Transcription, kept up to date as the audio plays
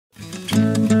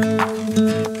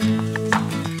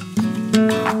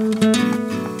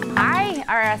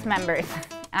members.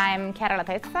 I'm Chiara La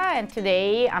Tessa, and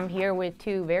today I'm here with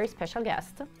two very special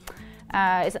guests.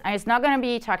 It's not going to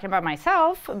be talking about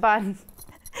myself, but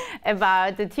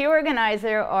about the two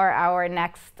organizers of our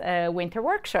next winter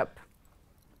workshop.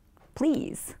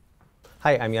 Please.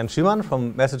 Hi, I'm Jan Schuemann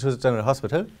from Massachusetts General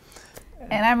Hospital.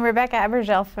 And I'm Rebecca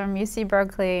Abergel from UC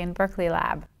Berkeley and Berkeley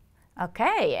Lab.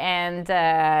 Okay, and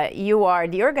you are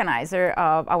the organizer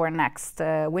of our next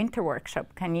winter workshop.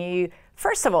 Can you,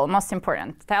 first of all, most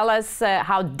important, tell us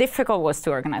how difficult it was to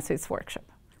organize this workshop?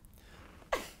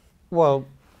 Well,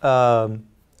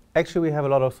 actually we have a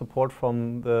lot of support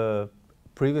from the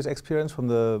previous experience from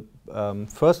the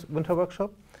first winter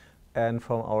workshop and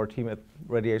from our team at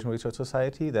Radiation Research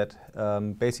Society that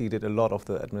basically did a lot of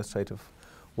the administrative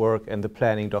work and the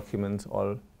planning documents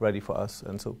all ready for us.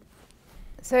 And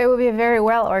so it will be a very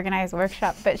well-organized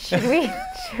workshop, but should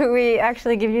we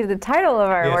actually give you the title of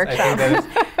our workshop?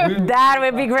 I think that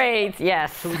would be great,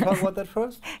 yes. Should we talk about that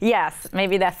first? Yes,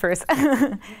 maybe that first.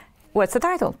 What's the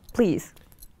title, please?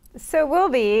 So we'll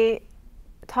be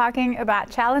talking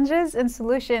about challenges and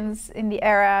solutions in the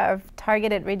era of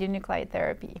targeted radionuclide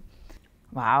therapy.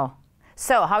 Wow.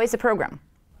 So how is the program?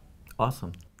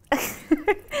 Awesome.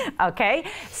 Okay,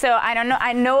 so I don't know.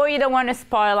 I know you don't want to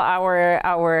spoil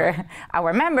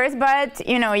our members, but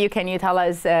you know, can you tell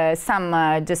us some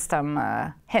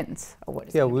hints of what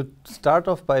is? Yeah, we'll start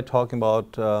off by talking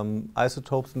about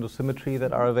isotopes and dosimetry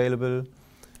that are available.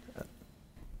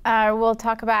 We'll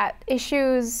talk about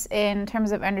issues in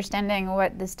terms of understanding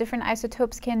what these different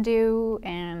isotopes can do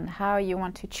and how you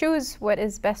want to choose what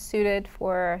is best suited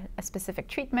for a specific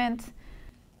treatment.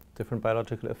 Different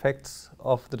biological effects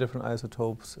of the different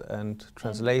isotopes and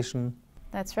translation.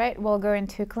 That's right. We'll go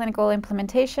into clinical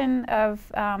implementation of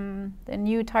the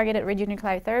new targeted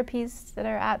radionuclide therapies that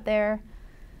are out there.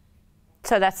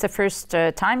 So that's the first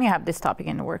time you have this topic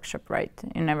in the workshop, right?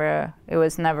 We never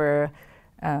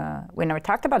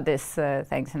talked about this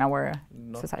things in our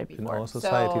society before. In our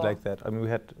society like that. I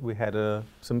mean, we had a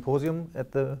symposium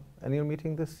at the annual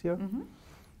meeting this year,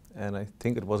 and I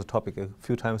think it was a topic a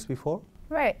few times before.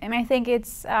 Right, and I think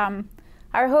it's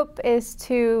our hope is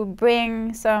to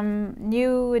bring some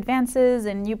new advances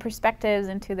and new perspectives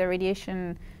into the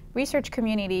radiation research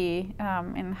community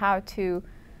and how to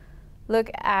look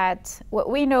at what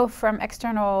we know from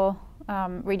external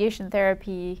radiation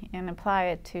therapy and apply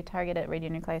it to targeted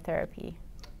radionuclide therapy.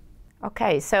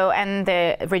 Okay, so and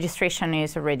the registration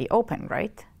is already open,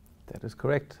 right? That is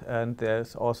correct, and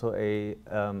there's also a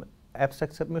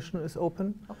abstract submission is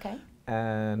open. Okay.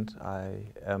 And I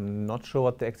am not sure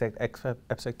what the exact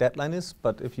abstract deadline is,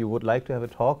 but if you would like to have a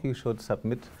talk, you should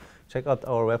submit. Check out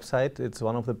our website. It's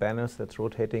one of the banners that's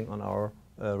rotating on our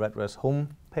RRS home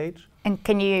page. And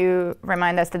can you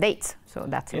remind us the dates? So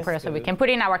that's important, so we can put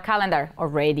in our calendar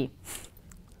already.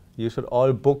 You should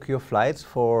all book your flights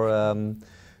for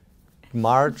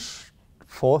March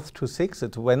 4th to 6th.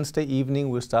 It's Wednesday evening.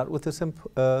 We'll start with this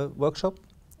workshop.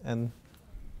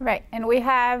 Right, and we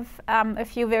have a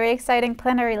few very exciting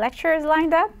plenary lectures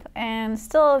lined up and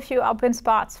still a few open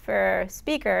spots for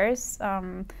speakers.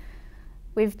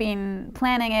 We've been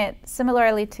planning it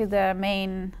similarly to the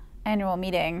main annual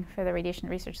meeting for the Radiation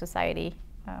Research Society.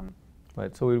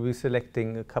 Right, so we'll be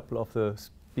selecting a couple of the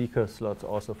speaker slots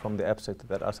also from the abstract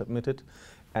that are submitted,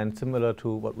 and similar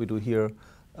to what we do here,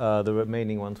 the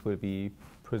remaining ones will be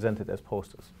presented as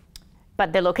posters.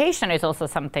 But the location is also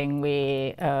something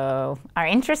we are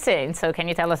interested in. So can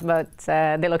you tell us about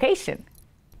the location?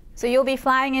 So you'll be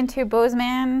flying into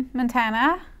Bozeman,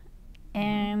 Montana,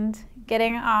 and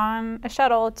getting on a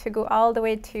shuttle to go all the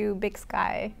way to Big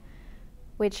Sky,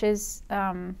 which is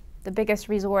the biggest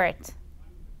resort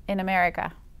in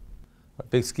America. A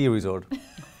big ski resort.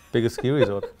 Biggest ski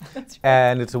resort. That's right.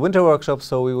 And it's a winter workshop,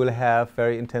 so we will have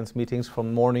very intense meetings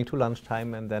from morning to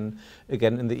lunchtime and then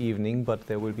again in the evening, but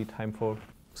there will be time for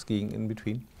skiing in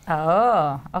between.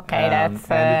 Oh, okay,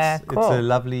 that's cool. It's a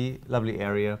lovely, lovely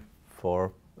area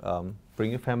for bring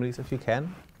your families if you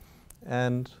can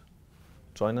and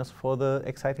join us for the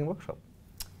exciting workshop.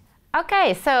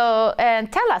 Okay, so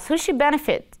tell us, who should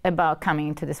benefit about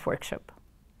coming to this workshop?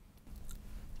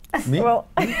 Me? Well,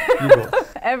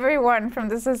 everyone from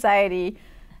the society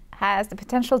has the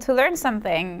potential to learn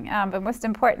something, but most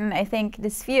important, I think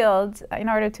this field, in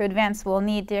order to advance, will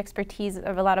need the expertise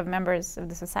of a lot of members of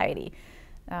the society.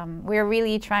 We're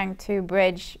really trying to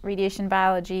bridge radiation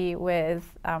biology with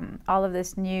all of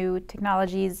this new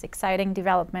technologies, exciting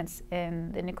developments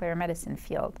in the nuclear medicine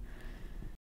field.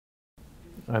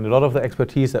 And a lot of the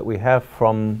expertise that we have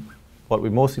from what we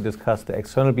mostly discussed, the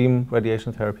external beam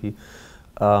radiation therapy,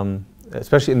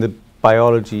 especially in the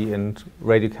biology and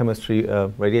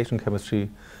radiochemistry, radiation chemistry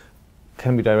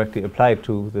can be directly applied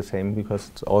to the same, because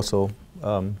it's also,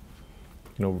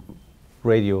 you know,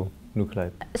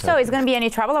 radionuclide. So is going to be any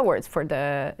travel awards for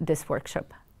this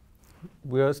workshop?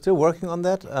 We are still working on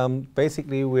that.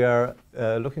 Basically, we are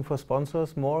looking for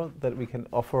sponsors more that we can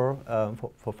offer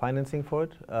for financing for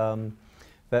it.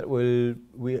 That will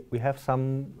we have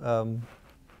some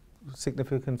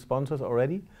significant sponsors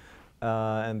already,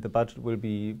 and the budget will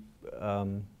be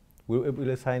we'll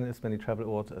assign as many travel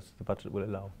awards as the budget will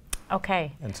allow.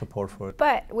 Okay. And support for it.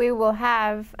 But we will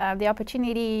have the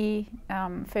opportunity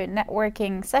for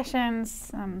networking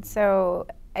sessions. So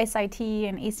SIT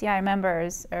and ECI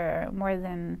members are more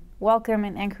than welcome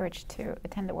and encouraged to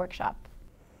attend the workshop.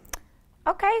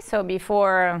 Okay, so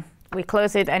before we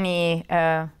close it, any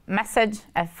message,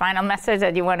 a final message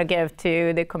that you want to give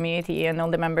to the community and all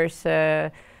the members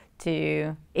to,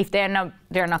 if they're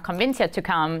not convinced yet to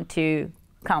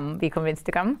come, be convinced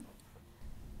to come?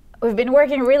 We've been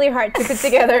working really hard to put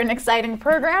together an exciting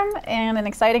program and an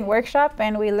exciting workshop,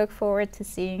 and we look forward to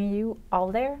seeing you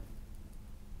all there.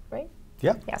 Right?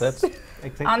 Yeah, Yes. that's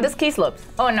exactly. On the ski slopes.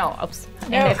 Oh no, oops.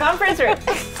 In the conference room.